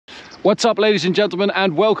What's up, ladies and gentlemen,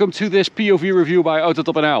 and welcome to this POV review by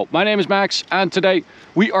AutoTopNL. My name is Max, and today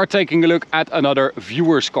we are taking a look at another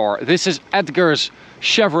viewer's car. This is Edgar's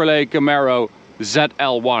Chevrolet Camaro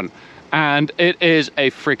ZL1, and it is a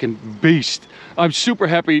freaking beast. I'm super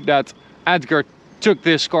happy that Edgar took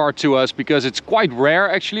this car to us because it's quite rare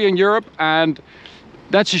actually in Europe, and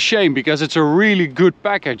that's a shame because it's a really good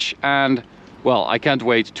package, and well, I can't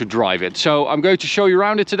wait to drive it. So I'm going to show you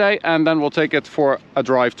around it today, and then we'll take it for a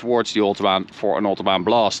drive towards the Autobahn for an Autobahn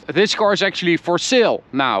blast. This car is actually for sale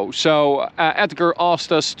now. So Edgar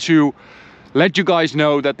asked us to let you guys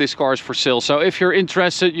know that this car is for sale. So if you're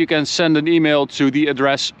interested, you can send an email to the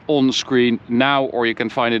address on screen now, or you can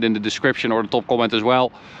find it in the description or the top comment as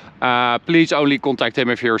well. Please only contact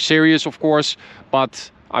him if you're serious, of course,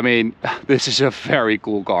 but I mean, this is a very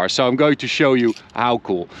cool car, so I'm going to show you how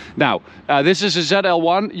cool. Now, this is a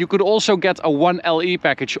ZL1. You could also get a 1LE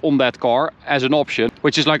package on that car as an option,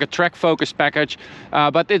 which is like a track-focused package,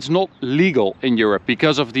 but it's not legal in Europe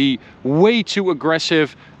because of the way too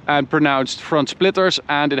aggressive and pronounced front splitters,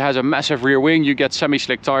 and it has a massive rear wing. You get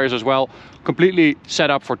semi-slick tires as well, completely set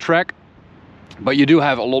up for track. But you do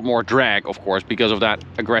have a lot more drag, of course, because of that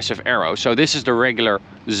aggressive aero. So this is the regular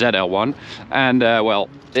ZL1, and well,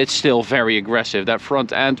 it's still very aggressive. That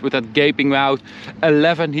front end with that gaping mouth.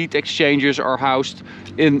 11 heat exchangers are housed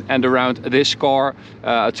in and around this car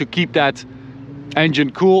to keep that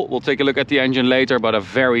engine cool. We'll take a look at the engine later, but a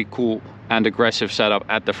very cool and aggressive setup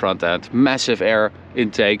at the front end. Massive air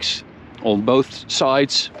intakes on both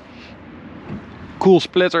sides. Cool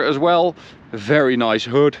splitter as well. Very nice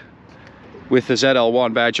hood with the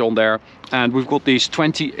ZL1 badge on there, and we've got these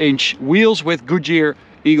 20-inch wheels with Goodyear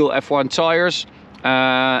Eagle F1 tires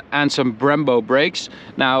and some Brembo brakes.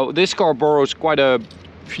 Now this car borrows quite a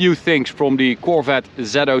few things from the Corvette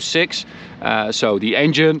Z06, so the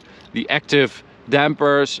engine, the active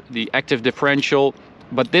dampers, the active differential,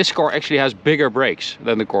 but this car actually has bigger brakes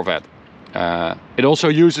than the Corvette. It also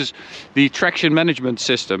uses the traction management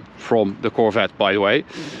system from the Corvette, by the way,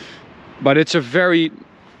 but it's a very...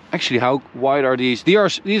 Actually, how wide are these?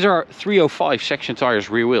 These are 305 section tires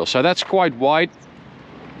rear wheel, so that's quite wide.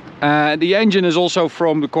 The engine is also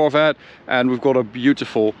from the Corvette, and we've got a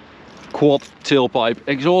beautiful quad tailpipe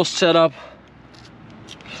exhaust setup,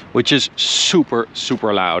 which is super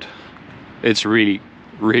loud. It's really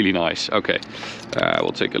nice. Okay,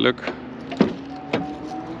 we'll take a look.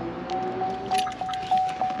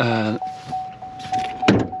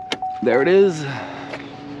 There it is.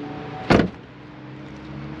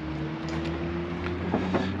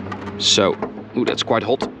 So, ooh, that's quite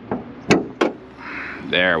hot.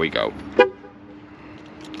 There we go.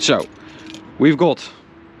 So, we've got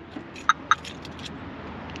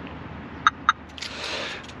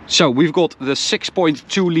the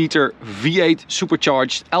 6.2 liter V8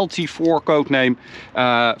 supercharged LT4 codename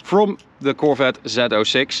from the Corvette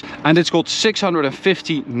Z06, and it's got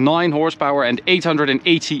 659 horsepower and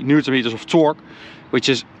 880 newton meters of torque, which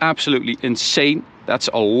is absolutely insane. That's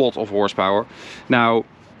a lot of horsepower. Now,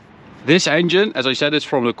 this engine, as I said, is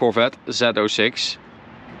from the Corvette Z06.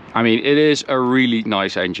 I mean, it is a really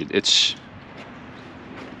nice engine. It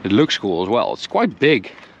looks cool as well. It's quite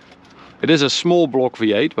big. It is a small block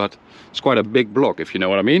V8, but it's quite a big block, if you know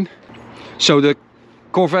what I mean. So the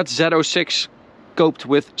Corvette Z06 coped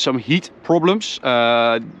with some heat problems.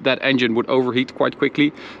 That engine would overheat quite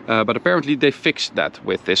quickly, but apparently they fixed that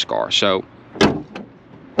with this car. So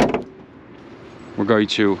we're going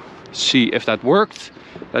to see if that worked.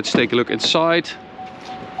 Let's take a look inside.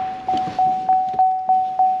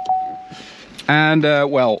 And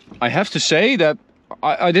well, I have to say that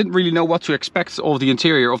I didn't really know what to expect of the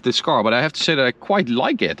interior of this car, but I have to say that I quite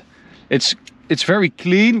like it. It's very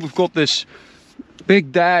clean. We've got this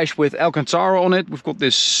big dash with Alcantara on it. We've got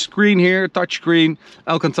this screen here, touch screen,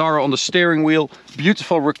 Alcantara on the steering wheel.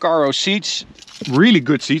 Beautiful Recaro seats, really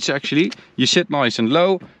good seats actually. You sit nice and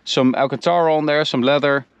low. Some Alcantara on there, some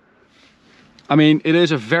leather. I mean, it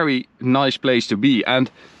is a very nice place to be, and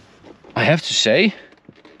I have to say,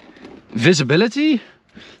 visibility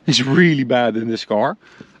is really bad in this car.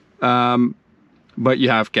 But you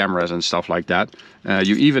have cameras and stuff like that.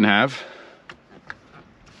 You even have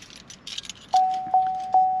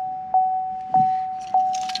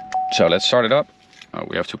so let's start it up. Oh,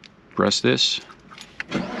 we have to press this.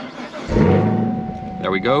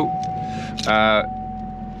 There we go.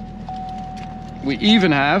 We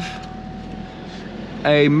even have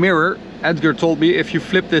a mirror. Edgar told me if you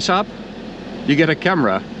flip this up, you get a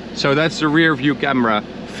camera. So that's the rear view camera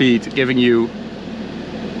feed giving you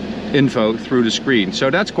info through the screen. So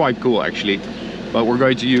that's quite cool actually. But we're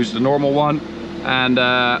going to use the normal one. And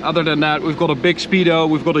other than that, we've got a big speedo,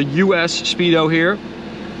 we've got a US speedo here.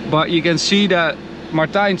 But you can see that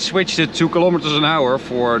Martijn switched it to kilometers an hour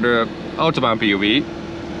for the Autobahn POV.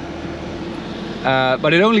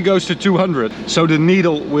 But it only goes to 200, so the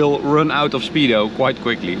needle will run out of speedo quite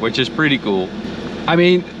quickly, which is pretty cool. I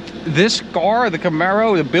mean, this car, the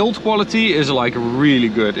Camaro, the build quality is like really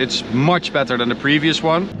good. It's much better than the previous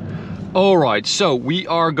one. All right, so we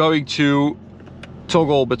are going to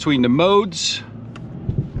toggle between the modes.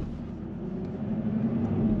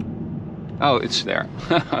 Oh, it's there.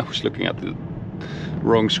 I was looking at the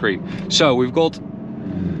wrong screen. So we've got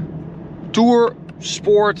Tour,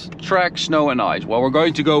 Sport, Track, Snow and Ice. Well, we're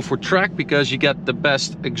going to go for Track because you get the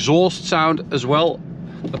best exhaust sound as well,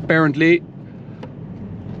 apparently.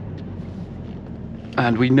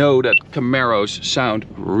 And we know that Camaros sound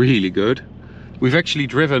really good. We've actually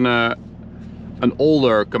driven an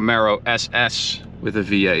older Camaro SS with a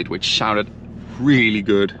V8, which sounded really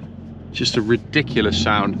good. Just a ridiculous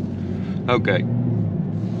sound. Okay.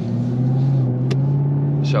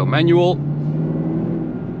 So manual.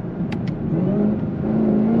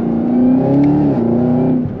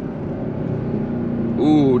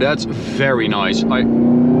 Ooh, that's very nice.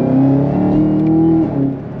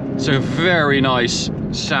 It's a very nice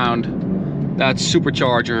sound. That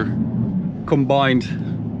supercharger combined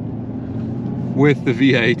with the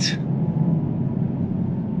V8.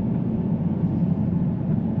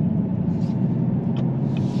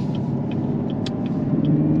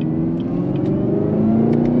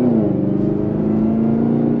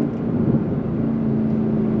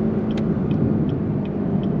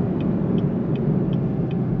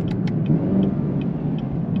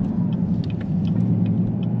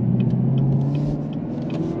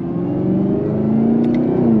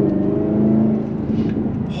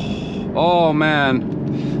 Oh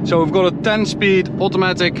man, so we've got a 10-speed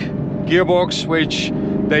automatic gearbox which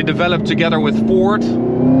they developed together with Ford.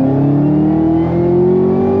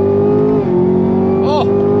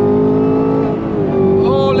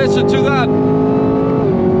 Oh, listen to that.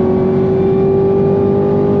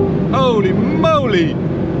 Holy moly.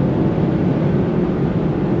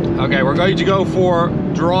 Okay, we're going to go for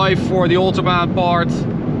drive for the Autobahn part.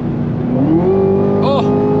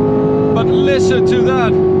 Oh, but listen to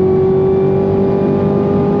that.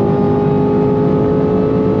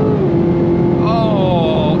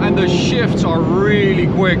 The shifts are really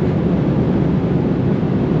quick.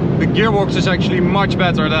 The gearbox is actually much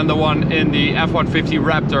better than the one in the F-150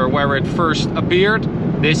 Raptor where it first appeared.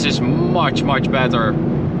 This is much better.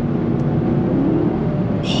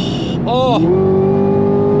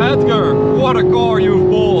 Oh, Edgar, what a car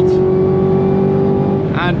you've bought.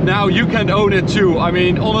 And now you can own it too. I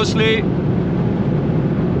mean, honestly,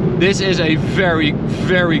 this is a very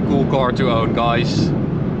cool car to own, guys.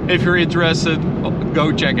 If you're interested,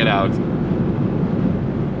 go check it out.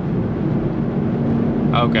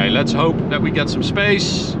 Okay, let's hope that we get some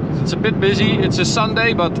space. It's a bit busy. It's a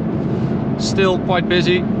Sunday, but still quite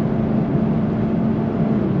busy.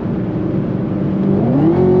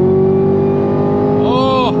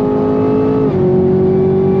 Oh!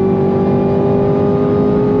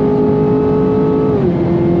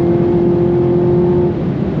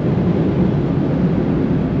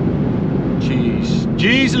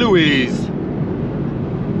 Jeez Louise.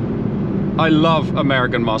 I love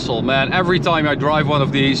American muscle, man. Every time I drive one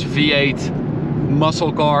of these V8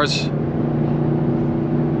 muscle cars,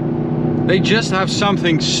 they just have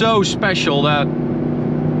something so special that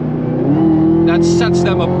sets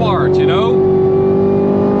them apart, you know?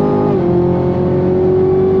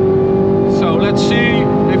 So let's see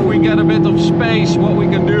if we get a bit of space, what we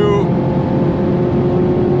can do.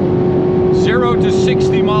 0 to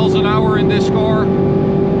 60 miles an hour in this car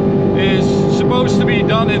is supposed to be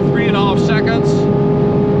done in 3.5 seconds.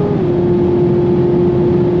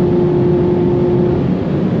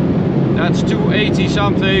 That's 280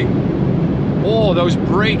 something. Oh, those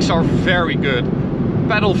brakes are very good.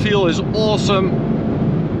 Pedal feel is awesome.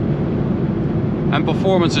 And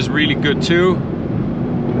performance is really good too.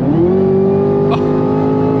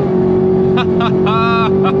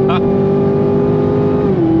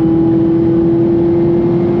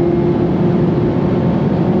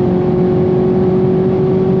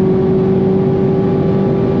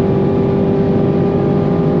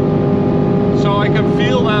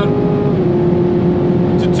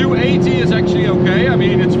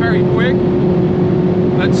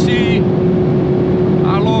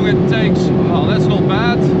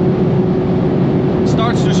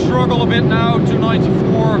 A bit now,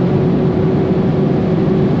 294.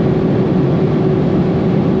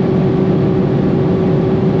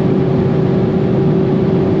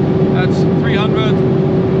 That's 300.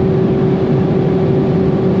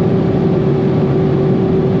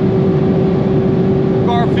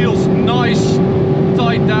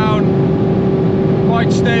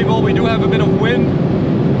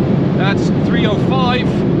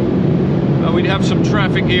 65. We have some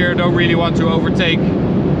traffic here, don't really want to overtake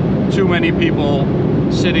too many people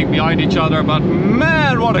sitting behind each other, but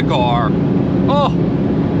man, what a car. Oh,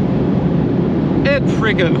 it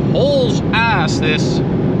friggin' hauls ass, this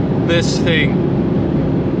thing.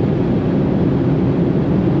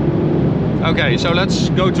 Okay, so let's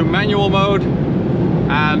go to manual mode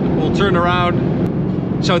and we'll turn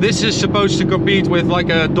around. So this is supposed to compete with like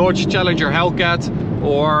a Dodge Challenger Hellcat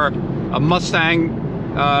or a Mustang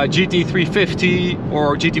GT350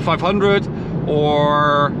 or GT500,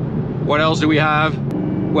 or what else do we have?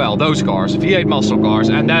 Well, those cars, V8 muscle cars,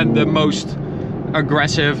 and then the most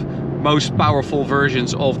aggressive, most powerful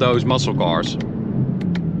versions of those muscle cars.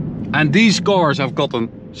 And these cars have gotten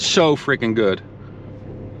so freaking good.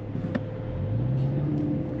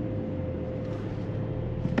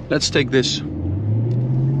 Let's take this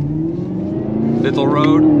little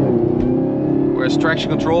road. Where's traction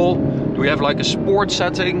control? Do we have like a sport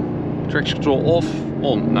setting? Traction control off,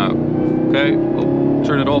 on, no. Okay, we'll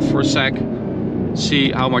turn it off for a sec.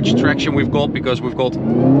 See how much traction we've got, because we've got...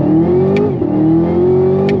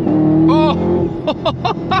 Oh!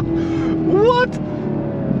 What?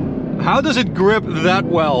 How does it grip that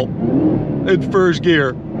well in first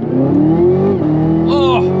gear?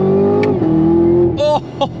 Oh!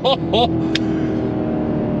 Oh!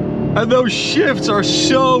 And those shifts are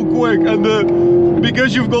so quick, and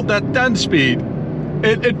because you've got that 10 speed,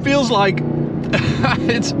 it feels like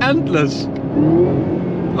it's endless.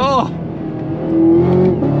 Oh!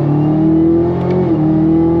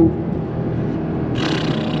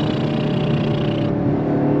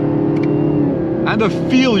 And the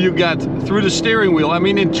feel you get through the steering wheel. I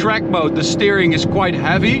mean, in track mode, the steering is quite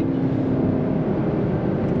heavy.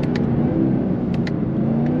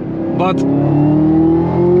 But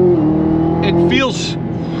it feels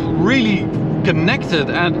really connected,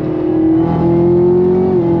 and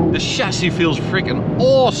the chassis feels freaking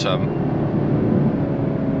awesome.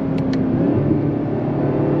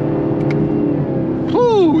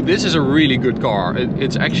 Whew, this is a really good car.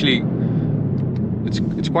 It's actually,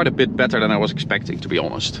 it's quite a bit better than I was expecting, to be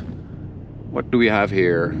honest. What do we have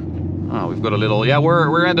here? Oh, we've got a little, yeah,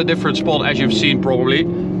 we're at a different spot, as you've seen probably,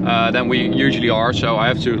 than we usually are, so I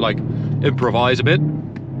have to like improvise a bit.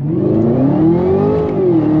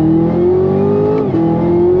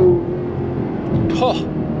 Oh.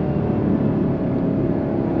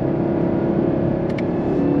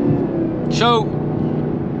 So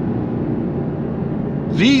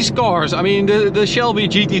these cars, I mean, the Shelby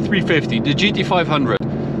GT350, the GT500,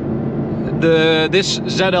 this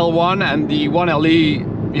ZL1 and the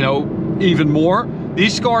 1LE, you know, even more.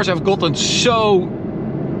 These cars have gotten so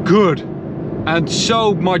good and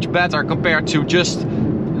so much better compared to just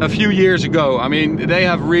a few years ago. I mean, they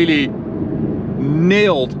have really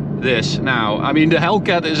nailed this now. I mean, the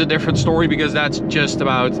Hellcat is a different story, because that's just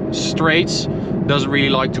about straights, doesn't really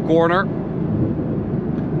like to corner.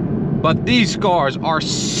 But these cars are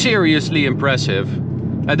seriously impressive.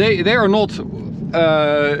 And they are not,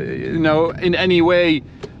 you know, in any way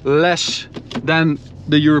less than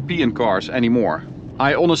the European cars anymore.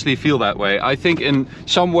 I honestly feel that way. I think in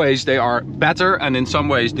some ways they are better, and in some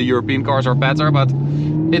ways the European cars are better, but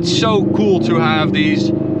it's so cool to have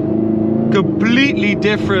these completely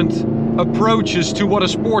different approaches to what a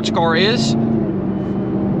sports car is.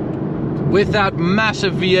 With that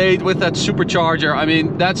massive V8, with that supercharger, I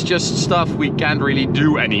mean, that's just stuff we can't really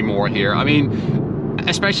do anymore here. I mean,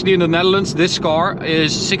 especially in the Netherlands, this car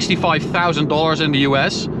is $65,000 in the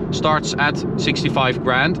US, starts at 65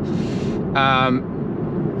 grand.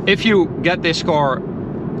 If you get this car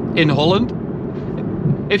in Holland,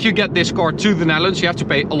 if you get this car to the Netherlands, you have to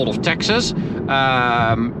pay a lot of taxes,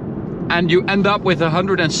 and you end up with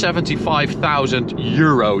 175,000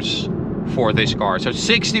 euros for this car. So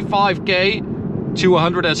 65k to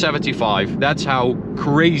 175. That's how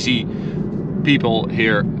crazy people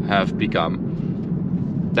here have become.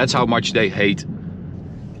 That's how much they hate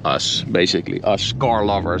us, basically, us car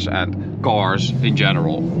lovers and cars in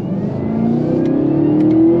general.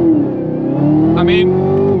 I mean,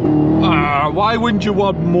 why wouldn't you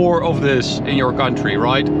want more of this in your country,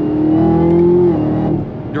 right?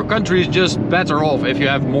 Your country is just better off if you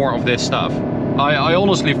have more of this stuff. I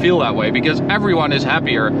honestly feel that way, because everyone is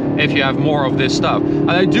happier if you have more of this stuff. And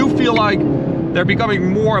I do feel like they're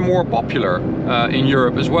becoming more and more popular in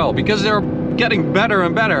Europe as well, because they're getting better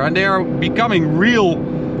and better, and they are becoming real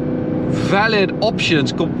valid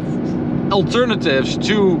options, alternatives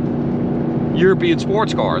to European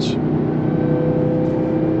sports cars.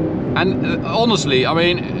 And honestly, I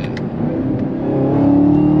mean,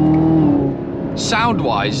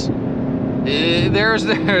 sound-wise,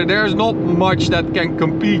 there's not much that can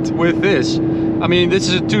compete with this. I mean, this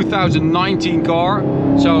is a 2019 car,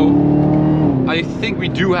 so I think we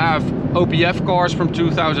do have OPF cars from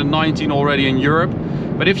 2019 already in Europe.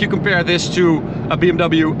 But if you compare this to a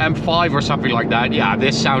BMW M5 or something like that, yeah,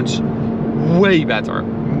 this sounds way better.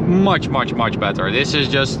 Much better. This is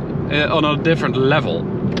just on a different level.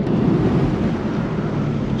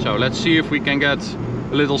 So let's see if we can get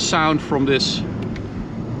a little sound from this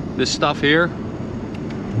stuff here.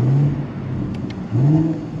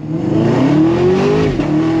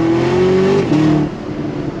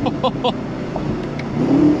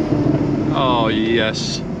 Oh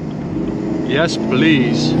yes. Yes,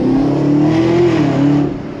 please.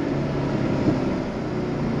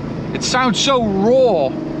 It sounds so raw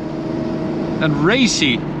and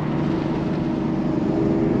racy.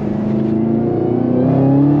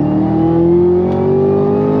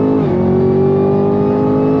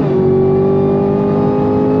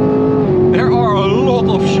 There are a lot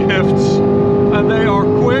of shifts and they are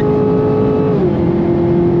quick.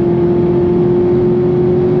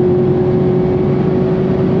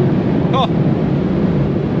 Oh.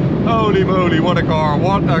 Holy moly, what a car,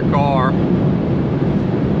 what a car.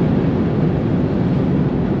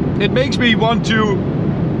 It makes me want to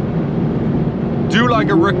do like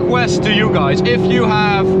a request to you guys. If you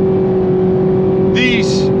have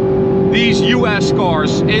these US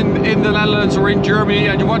cars in the Netherlands or in Germany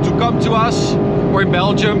and you want to come to us, or in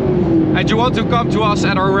Belgium, and you want to come to us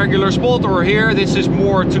at our regular spot, or here, this is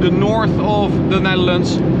more to the north of the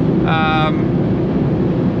Netherlands, I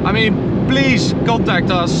mean, please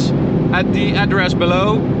contact us at the address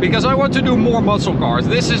below, because I want to do more muscle cars.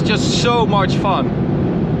 This is just so much fun.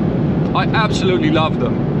 I absolutely love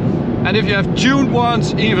them. And if you have tuned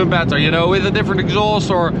ones, even better, you know, with a different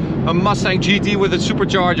exhaust or a Mustang GT with a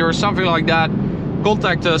supercharger or something like that,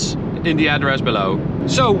 contact us in the address below.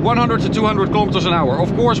 So 100 to 200 kilometers an hour.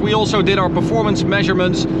 Of course, we also did our performance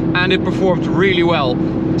measurements and it performed really well.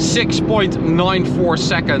 6.94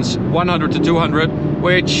 seconds, 100 to 200,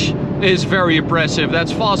 which is very impressive.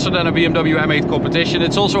 That's faster than a BMW M8 competition.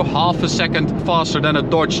 It's also half a second faster than a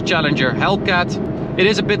Dodge Challenger Hellcat. It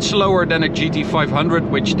is a bit slower than a GT500,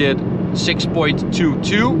 which did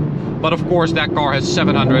 6.22, but of course that car has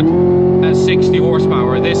 760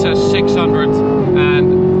 horsepower. This has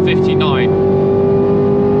 659.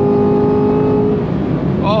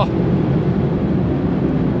 Oh,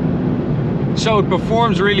 so it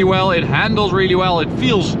performs really well, it handles really well, it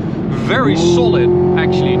feels very solid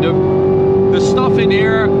actually. The stuff in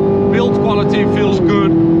here, build quality feels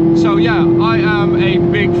good. So yeah, I am a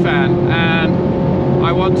big fan, and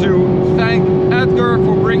I want to thank Edgar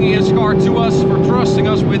for bringing his car to us, for trusting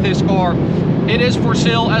us with his car. It is for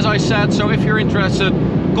sale, as I said, so if you're interested,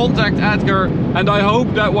 contact Edgar, and I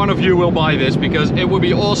hope that one of you will buy this, because it would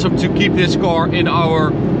be awesome to keep this car in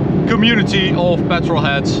our community of petrol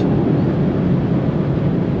heads.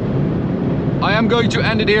 I am going to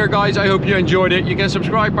end it here, guys. I hope you enjoyed it. You can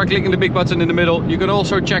subscribe by clicking the big button in the middle. You can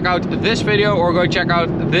also check out this video or go check out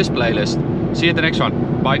this playlist. See you at the next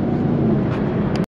one. Bye.